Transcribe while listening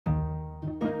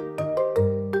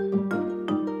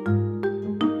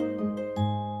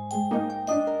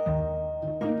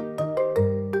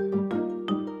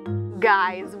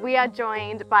Guys, we are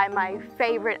joined by my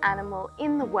favorite animal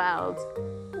in the world,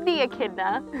 the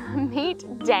echidna.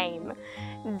 Meet Dame.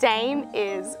 Dame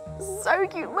is so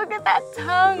cute. Look at that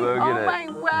tongue. Look oh at my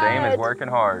it. word. Dame is working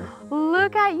hard.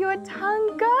 Look at your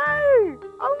tongue go.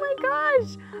 Oh my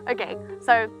gosh. Okay,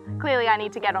 so clearly I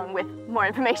need to get on with more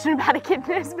information about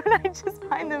echidnas, but I just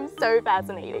find them so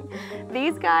fascinating.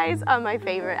 These guys are my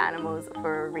favorite animals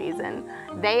for a reason.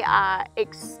 They are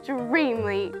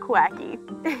extremely quirky.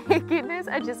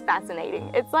 Echidnas are just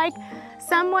fascinating. It's like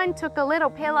someone took a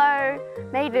little pillow,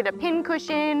 made it a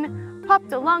pincushion,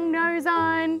 popped a long nose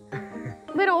on,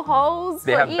 little holes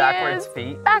They for have ears, backwards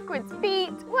feet. Backwards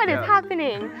feet. What is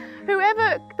happening?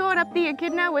 Whoever thought up the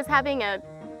echidna was having a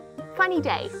funny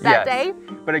day that day.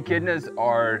 But echidnas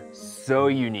are so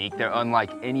unique. They're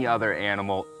unlike any other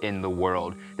animal in the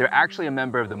world. They're actually a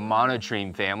member of the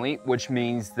monotreme family, which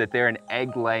means that they're an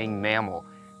egg-laying mammal.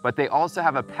 But they also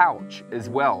have a pouch as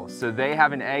well. So they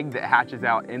have an egg that hatches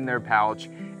out in their pouch,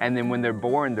 and then when they're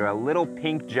born, they're a little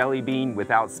pink jelly bean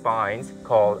without spines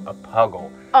called a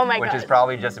puggle. Oh my god. Which is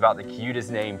probably just about the cutest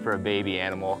name for a baby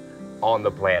animal on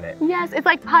the planet. Yes, it's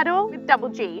like puddle with double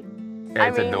G.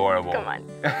 It's adorable. Come on,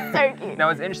 so cute. Now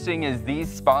what's interesting is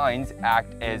these spines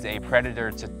act as a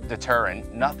predator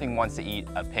deterrent. Nothing wants to eat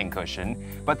a pincushion,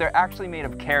 but they're actually made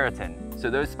of keratin. So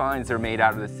those spines are made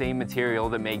out of the same material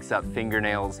that makes up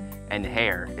fingernails and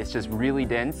hair. It's just really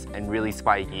dense and really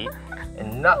spiky,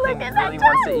 and nothing really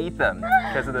wants to eat them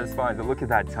because of those spines. But look at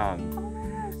that tongue.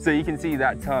 So you can see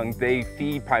that tongue, they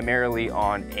feed primarily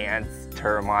on ants,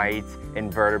 termites,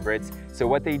 invertebrates. So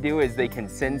what they do is they can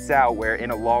sense out where in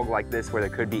a log like this where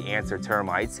there could be ants or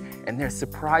termites, and they're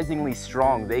surprisingly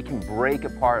strong. They can break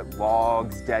apart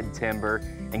logs, dead timber,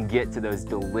 and get to those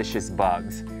delicious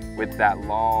bugs with that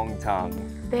long tongue.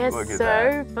 They're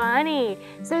so funny.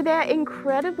 So they're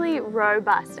incredibly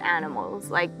robust animals.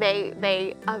 Like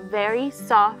they are very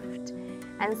soft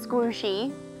and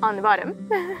squishy on the bottom,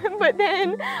 but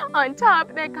then on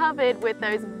top they're covered with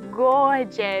those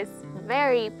gorgeous,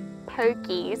 very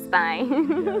pokey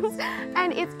spines.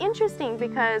 And it's interesting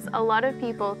because a lot of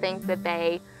people think that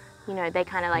they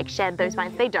kind of like shed those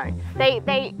spines. They don't.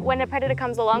 They when a predator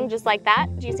comes along just like that,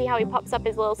 do you see how he pops up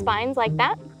his little spines like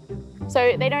that?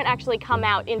 So they don't actually come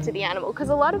out into the animal, because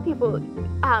a lot of people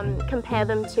compare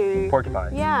them to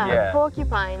porcupines. Yeah,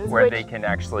 porcupines. Where they can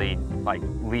actually like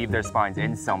leave their spines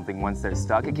in something once they're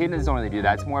stuck. Echidnas don't really do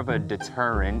that. It's more of a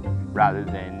deterrent rather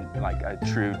than like a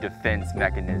true defense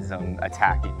mechanism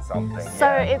attacking something. So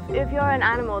if you're an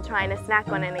animal trying to snack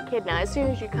on an echidna, as soon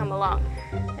as you come along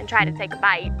and try to take a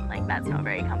bite, like that's not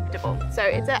very comfortable. So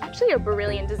it's actually a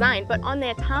brilliant design, but on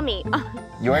their tummy.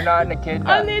 You're not an echidna.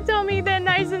 On their tummy, they're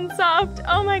nice and soft.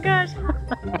 Oh my gosh.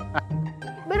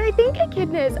 But I think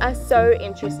echidnas are so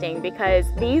interesting because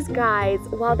these guys,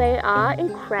 while they are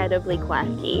incredibly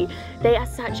quirky, they are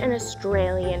such an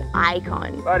Australian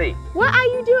icon. Buddy. What are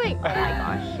you doing? Oh my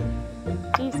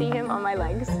gosh. Do you see him on my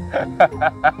legs?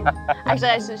 Actually,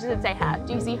 I should say her.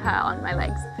 Do you see her on my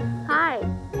legs? Hi.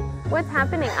 What's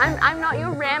happening? I'm not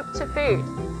your ramp to food.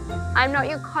 I'm not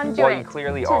your conduit well, you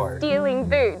clearly to stealing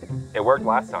food. It worked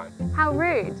last time. How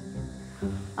rude.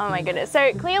 Oh my goodness.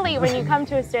 So clearly when you come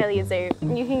to Australia Zoo,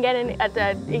 you can get an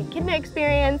echidna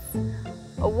experience,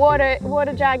 a water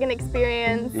dragon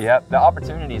experience. Yep, the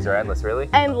opportunities are endless, really.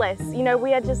 Endless. You know,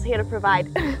 we are just here to provide.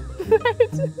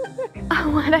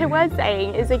 What I was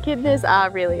saying is echidnas are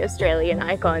really Australian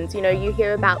icons. You know, you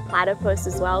hear about platypus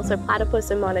as well. So platypus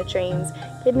are monotremes,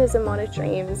 echidnas are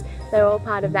monotremes. They're all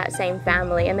part of that same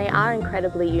family, and they are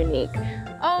incredibly unique.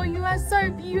 Oh, you are so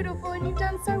beautiful, and you've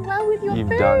done so well with your food.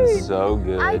 You've done so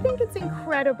good. I think it's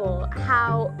incredible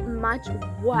how much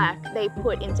work they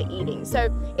put into eating. So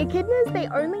echidnas, they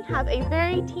only have a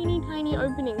very teeny tiny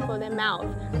opening for their mouth,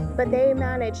 but they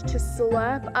manage to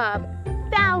slurp up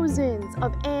thousands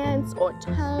of ants or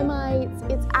termites.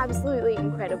 It's absolutely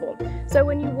incredible. So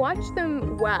when you watch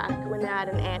them work, when they're at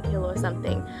an anthill or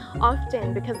something,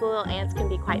 often because the little ants can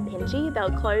be quite pinchy,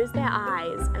 they'll close their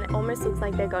eyes and it almost looks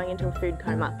like they're going into a food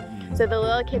coma. So the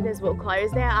little echidnas will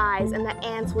close their eyes and the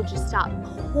ants will just start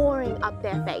pouring up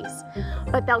their face.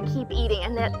 But they'll keep eating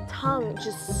and their tongue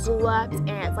just slurps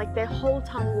ants. Like their whole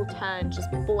tongue will turn just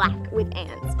black with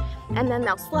ants. And then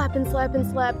they'll slurp and slurp and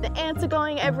slurp. The ants are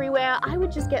going everywhere. I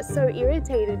would just get so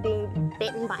irritated being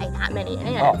bitten by that many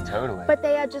ants. Oh, totally. But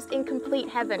they are just in complete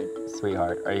heaven.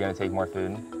 Sweetheart, are you gonna take more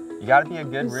food? You gotta be a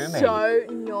good roommate. So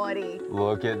naughty.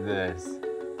 Look at this.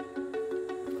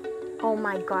 Oh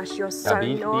my gosh, you're so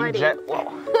naughty.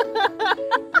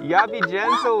 You gotta be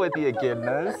gentle with the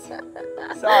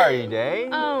echidnas. Sorry, Dave.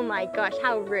 Oh my gosh,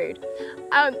 how rude.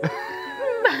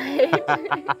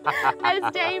 But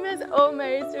as Dame has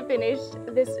almost finished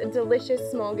this delicious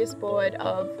smorgasbord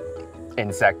of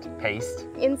insect paste.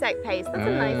 Insect paste. That's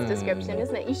a nice description,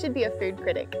 isn't it? You should be a food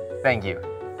critic. Thank you.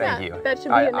 Thank you. That should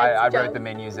be your next I job. wrote the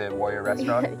menus at Warrior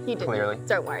Restaurant, You did. clearly.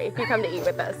 Don't worry, if you come to eat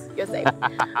with us, you're safe.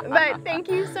 But thank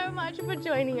you so much for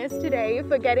joining us today,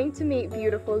 for getting to meet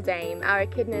beautiful Dame. Our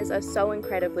echidnas are so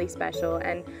incredibly special,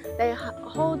 and they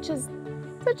hold just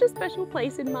such a special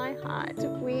place in my heart.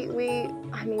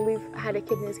 I mean, we've had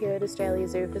echidnas here at Australia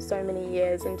Zoo for so many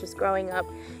years, and just growing up,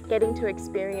 getting to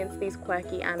experience these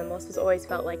quirky animals has always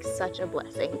felt like such a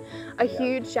blessing. A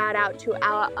huge shout out to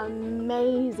our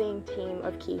amazing team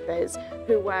of keepers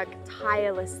who work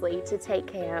tirelessly to take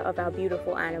care of our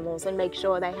beautiful animals and make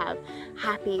sure they have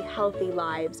happy, healthy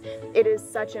lives. It is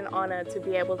such an honor to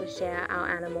be able to share our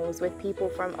animals with people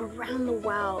from around the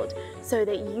world so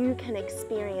that you can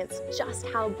experience just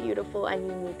how beautiful and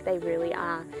unique they really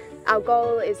are. Our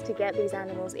goal is to get these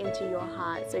animals into your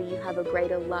heart so you have a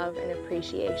greater love and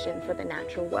appreciation for the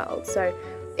natural world. So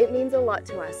it means a lot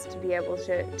to us to be able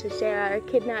to share our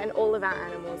echidna and all of our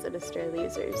animals at Australia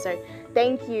Zoo. So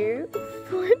thank you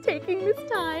for taking this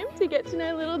time to get to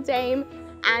know little Dame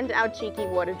and our cheeky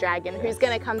water dragon, who's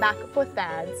going to come back for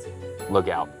thirds. Look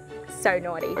out. So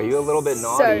naughty. Are you a little bit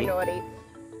naughty? So naughty.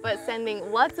 But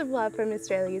sending lots of love from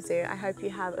Australia Zoo. I hope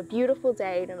you have a beautiful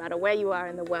day no matter where you are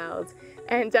in the world.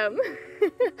 And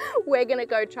we're going to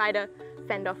go try to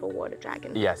fend off a water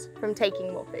dragon. Yes. From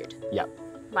taking more food. Yep.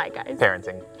 Bye, guys.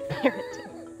 Parenting.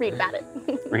 Parenting. Read about it.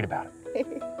 Read about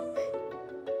it.